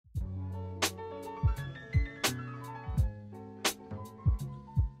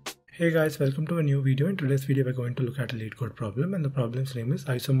Hey guys, welcome to a new video. In today's video we're going to look at a Leetcode problem, and the problem's name is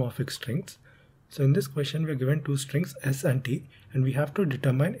isomorphic strings. So in this question we're given two strings s and t, and we have to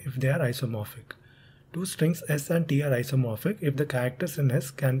determine if they are isomorphic. Two strings s and t are isomorphic if the characters in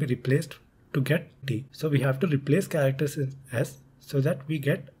s can be replaced to get t. So we have to replace characters in s so that we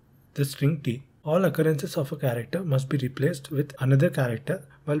get the string t. All occurrences of a character must be replaced with another character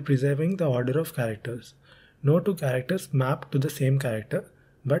while preserving the order of characters. No two characters map to the same character,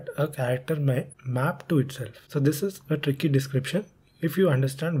 but a character may map to itself. So this is a tricky description. If you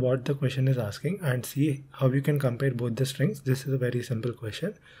understand what the question is asking and see how you can compare both the strings, this is a very simple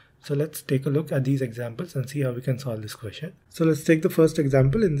question. So let's take a look at these examples and see how we can solve this question. So let's take the first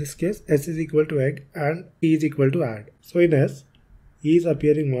example. In this case, s is equal to egg and t is equal to add. So in s, e is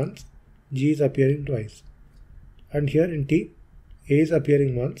appearing once, g is appearing twice. And here in t, a is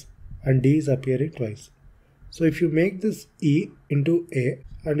appearing once and d is appearing twice. So if you make this e into a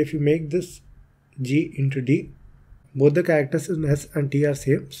and if you make this g into d, both the characters in s and t are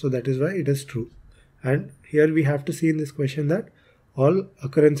same, so that is why it is true. And here we have to see in this question that all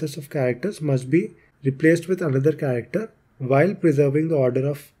occurrences of characters must be replaced with another character while preserving the order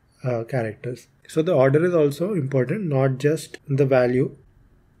of characters. So the order is also important, not just the value.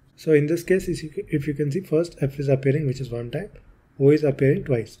 So in this case, if you can see, first f is appearing, which is one time, o is appearing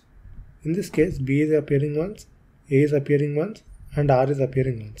twice. In this case, b is appearing once, a is appearing once, and r is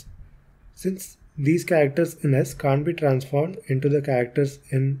appearing once. Since these characters in s can't be transformed into the characters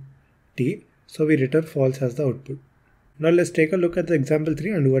in t, so we return false as the output. Now let's take a look at the example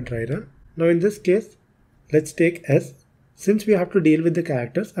 3 and do a dry run. Now in this case, let's take s. Since we have to deal with the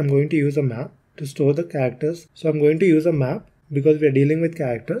characters, I'm going to use a map to store the characters. So I'm going to use a map because we are dealing with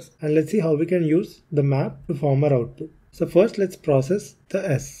characters, and let's see how we can use the map to form our output. So first let's process the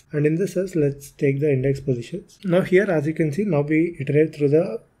s, and in this s let's take the index positions. Now here, as you can see, now we iterate through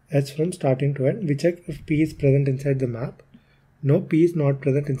the s from starting to end. We check if p is present inside the map. No, p is not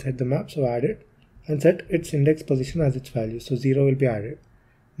present inside the map, so add it and set its index position as its value, so 0 will be added.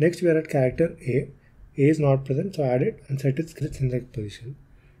 Next we are at character a is not present, so add it and set its index position.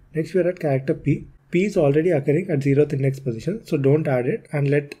 Next we are at character p is already occurring at 0th index position, so don't add it and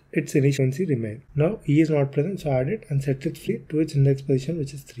let its initiality remain. Now e is not present, so add it and set it free to its index position,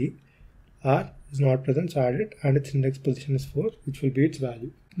 which is 3. R is not present, so add it and its index position is 4, which will be its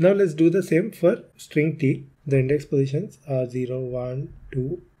value. Now let's do the same for string t. The index positions are 0, 1,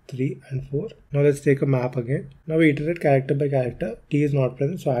 2, 3 and 4. Now let's take a map again. Now we iterate character by character. T is not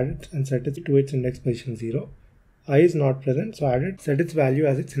present, so add it and set it to its index position 0. I is not present, so add it, set its value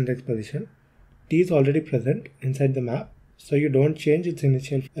as its index position. T is already present inside the map, so you don't change its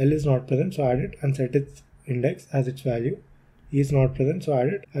initial. L is not present, so add it and set its index as its value. E is not present, so add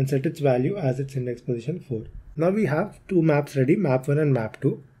it and set its value as its index position 4. Now we have two maps ready, map 1 and map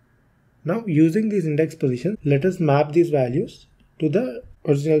 2. Now using these index positions, let us map these values to the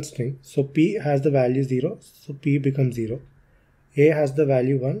original string. So P has the value 0, so P becomes 0. A has the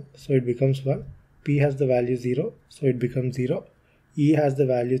value 1, so it becomes 1. P has the value 0, so it becomes 0. E has the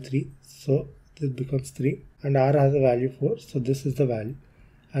value 3, so this becomes 3, and R has a value 4, so this is the value,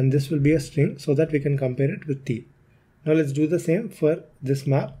 and this will be a string so that we can compare it with T. Now let's do the same for this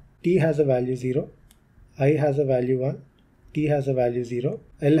map. T has a value 0, I has a value 1, T has a value 0,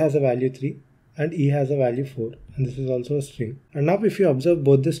 L has a value 3, and E has a value 4, and this is also a string. And now if you observe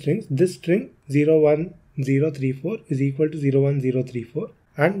both the strings, this string 0, 1, 0, 3, 4 is equal to 0, 1, 0, 3, 4,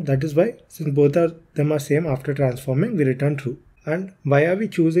 and that is why, since both of them are same, after transforming we return true. And why are we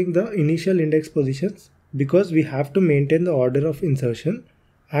choosing the initial index positions? Because we have to maintain the order of insertion,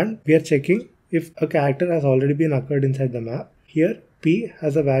 and we are checking if a character has already been occurred inside the map. Here P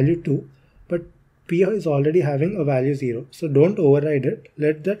has a value 2, but P is already having a value 0, so don't override it,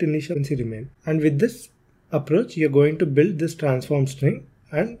 let that initial remain. And with this approach you're going to build this transform string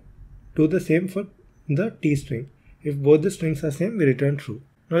and do the same for the T string. If both the strings are same, we return true.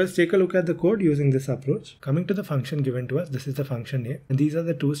 Now let's take a look at the code using this approach. Coming to the function given to us, this is the function name, and these are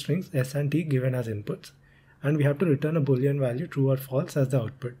the two strings s and t given as inputs, and we have to return a boolean value true or false as the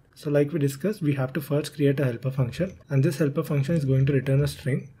output. So like we discussed, we have to first create a helper function, and this helper function is going to return a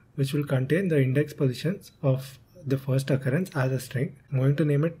string which will contain the index positions of the first occurrence as a string. I'm going to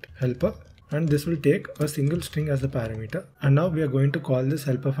name it helper, and this will take a single string as the parameter. And now we are going to call this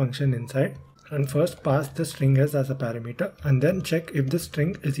helper function inside, and first pass the string s as a parameter, and then check if the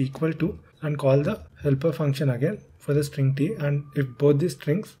string is equal to, and call the helper function again for the string t, and if both these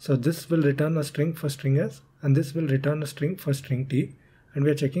strings, so this will return a string for string s and this will return a string for string t, and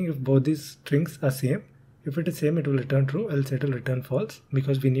we are checking if both these strings are same. If it is same, it will return true, else it will return false,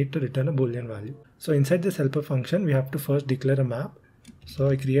 because we need to return a boolean value. So inside this helper function we have to first declare a map, So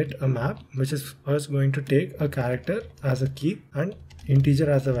I create a map which is first going to take a character as a key and integer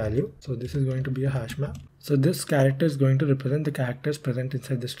as a value. So this is going to be a hash map. So this character is going to represent the characters present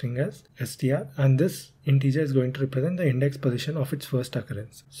inside the string as str, and this integer is going to represent the index position of its first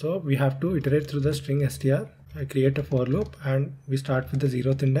occurrence. So we have to iterate through the string str. I create a for loop and we start with the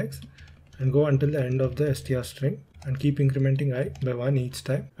 0th index and go until the end of the str string and keep incrementing I by 1 each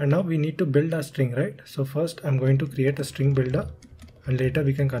time. And now we need to build our string, right? So first I'm going to create a string builder and later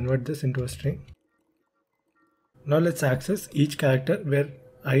we can convert this into a string. Now let's access each character where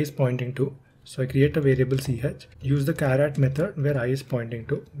I is pointing to. So I create a variable ch, use the char@ method where I is pointing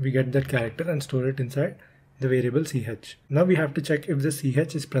to. We get that character and store it inside the variable ch. Now we have to check if the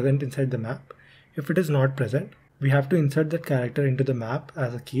ch is present inside the map. If it is not present, we have to insert that character into the map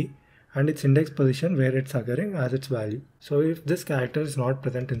as a key and its index position where it's occurring as its value. So if this character is not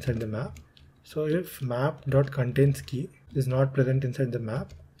present inside the map, so if map.contains key is not present inside the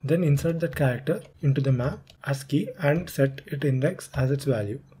map, then insert that character into the map as key and set its index as its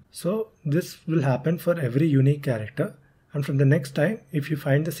value. So this will happen for every unique character, and from the next time if you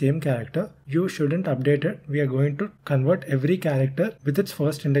find the same character, you shouldn't update it. We are going to convert every character with its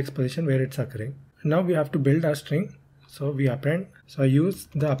first index position where it's occurring. Now we have to build our string. So we append. So I use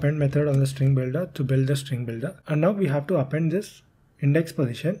the append method on the string builder to build the string builder, and now we have to append this index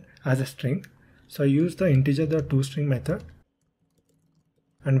position as a string. So I use the integer.toString method.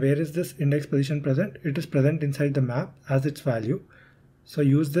 And where is this index position present? It is present inside the map as its value. So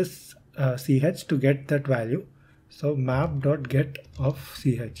use this ch to get that value. So map.get of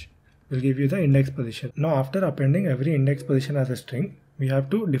ch will give you the index position. Now after appending every index position as a string, we have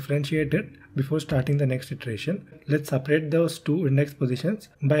to differentiate it before starting the next iteration. Let's separate those two index positions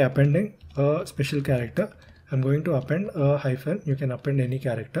by appending a special character. I'm going to append a hyphen. You can append any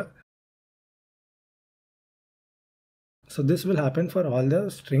character. So this will happen for all the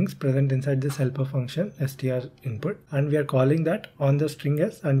strings present inside this helper function str input, and we are calling that on the string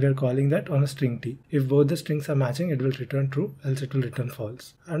s and we are calling that on a string t. If both the strings are matching, it will return true, else it will return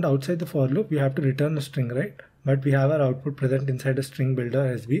false. And outside the for loop we have to return a string, right? But we have our output present inside a string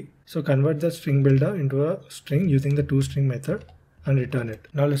builder sb. So convert the string builder into a string using the toString method and return it.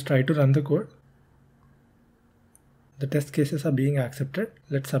 Now let's try to run the code. The test cases are being accepted.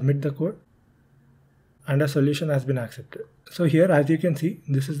 Let's submit the code. And a solution has been accepted. So here, as you can see,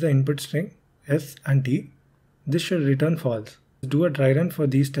 this is the input string s and t. This should return false. Do a dry run for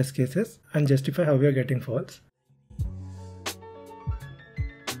these test cases and justify how we are getting false.